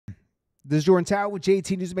This is Jordan Tower with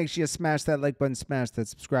JT News. Make sure you smash that like button, smash that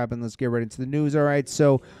subscribe, and let's get right into the news. All right,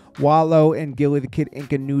 so Wallo and Gille the Kid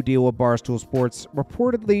ink a new deal with Barstool Sports,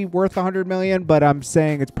 reportedly worth $100 million, but I'm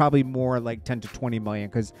saying it's probably more like 10 to 20 million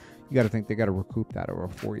because you got to think they got to recoup that over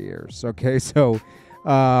 4 years. Okay, so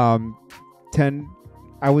 10,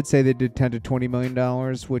 I would say they did 10 to 20 million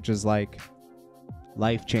dollars, which is like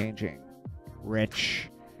life changing, rich.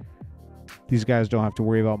 These guys don't have to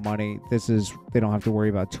worry about money. They don't have to worry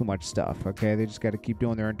about too much stuff, okay? They just got to keep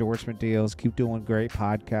doing their endorsement deals, keep doing great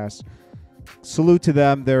podcasts. Salute to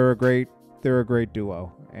them. They're a great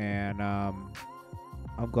duo. And I'm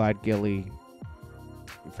glad Gille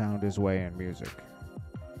found his way in music.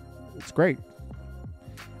 It's great.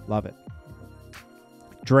 Love it.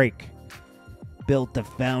 Drake built the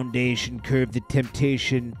foundation, curbed the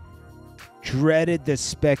temptation, dreaded the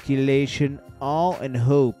speculation, all in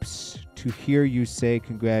hopes to hear you say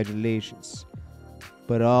congratulations.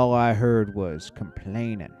 But all I heard was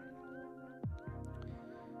complaining.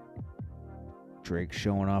 Drake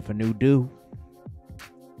showing off a new do.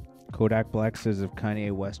 Kodak Black says if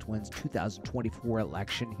Kanye West wins 2024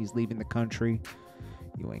 election, he's leaving the country.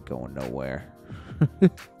 You ain't going nowhere.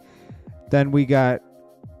 Then we got...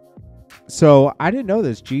 So I didn't know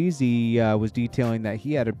this. Jeezy was detailing that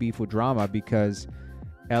he had a beef with Drama because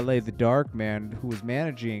LA the Dark Man, who was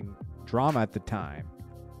managing Drama at the time,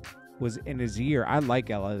 was in his ear. I like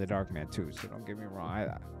LA the Dark Man too, so don't get me wrong.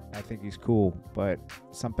 I think he's cool, but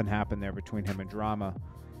something happened there between him and Drama,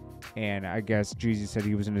 and I guess Jeezy said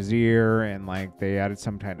he was in his ear, and like they added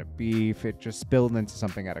some kind of beef. It just spilled into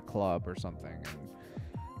something at a club or something. And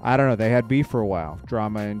I don't know. They had beef for a while,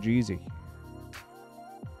 Drama and Jeezy.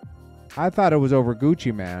 I thought it was over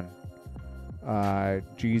Gucci Man.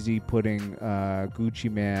 Jeezy putting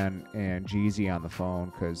Gucci Man and Jeezy on the phone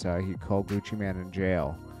because he called Gucci Man in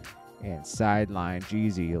jail and sidelined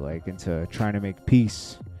Jeezy like into trying to make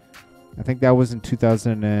peace. I think that was in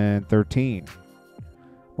 2013.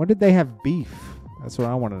 When did they have beef? That's what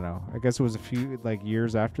I want to know. I guess it was a few like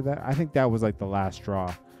years after that. I think that was like the last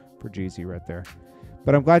straw for Jeezy right there.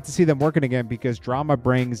 But I'm glad to see them working again because Drama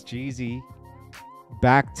brings Jeezy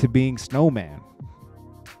back to being Snowman.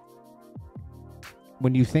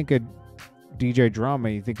 When you think of DJ Drama,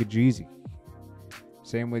 you think of Jeezy.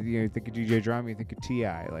 Same with you think of DJ Drama, you think of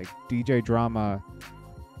T.I. Like DJ Drama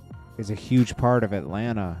is a huge part of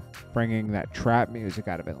Atlanta, bringing that trap music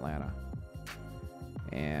out of Atlanta.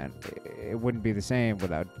 And it wouldn't be the same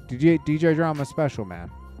without DJ Drama. Special, man.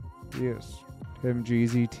 Yes, him,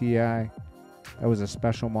 Jeezy, T.I. That was a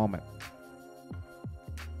special moment.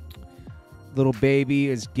 Little Baby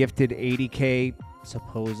is gifted 80K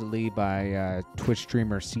supposedly by Twitch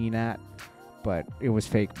streamer CNAT, but it was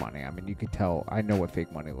fake money. I mean, you could tell. I know what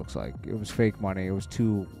fake money looks like. It was fake money. It's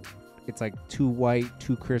like too white,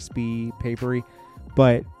 too crispy, papery,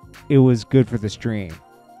 but it was good for the stream.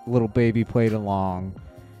 Little Baby played along,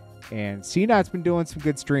 and CNAT's been doing some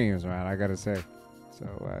good streams, man, I gotta say.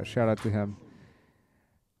 So shout out to him.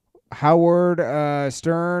 Howard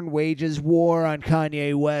Stern wages war on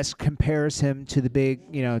Kanye West, compares him to the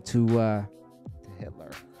big, to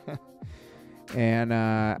Hitler. And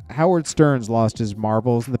Howard Stern's lost his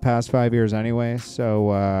marbles in the past 5 years anyway.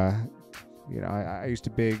 So, I used to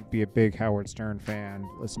be a big Howard Stern fan,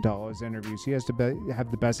 listen to all his interviews. He has to have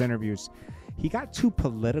the best interviews. He got too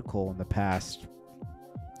political in the past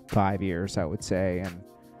 5 years, I would say, and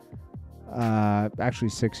actually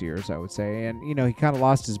 6 years, I would say. And, he kind of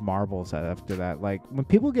lost his marbles after that. Like, when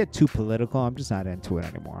people get too political, I'm just not into it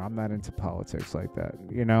anymore. I'm not into politics like that,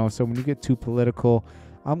 So when you get too political,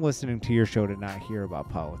 I'm listening to your show to not hear about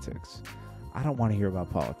politics. I don't want to hear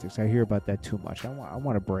about politics. I hear about that too much. I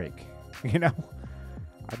want a break, I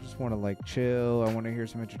just want to, like, chill. I want to hear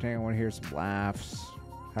some entertainment. I want to hear some laughs.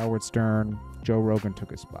 Howard Stern, Joe Rogan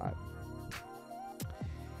took his spot.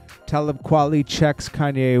 Talib Kweli checks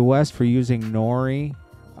Kanye West for using Nori's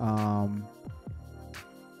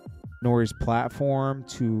platform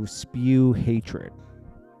to spew hatred.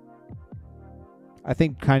 I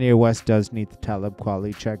think Kanye West does need the Talib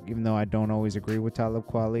Kweli check, even though I don't always agree with Talib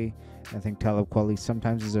Kweli. I think Talib Kweli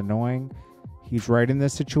sometimes is annoying. He's right in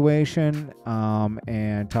this situation,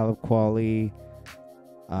 and Talib Kweli,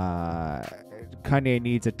 Kanye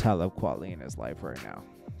needs a Talib Kweli in his life right now,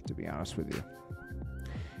 to be honest with you.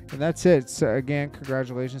 And that's it. So again,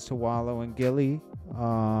 congratulations to Wallo and Gille.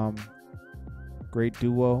 Great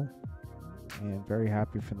duo. And very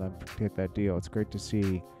happy for them to get that deal. It's great to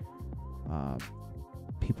see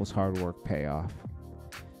people's hard work pay off.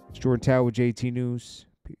 It's Jordan Tower with JT News.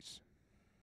 Peace.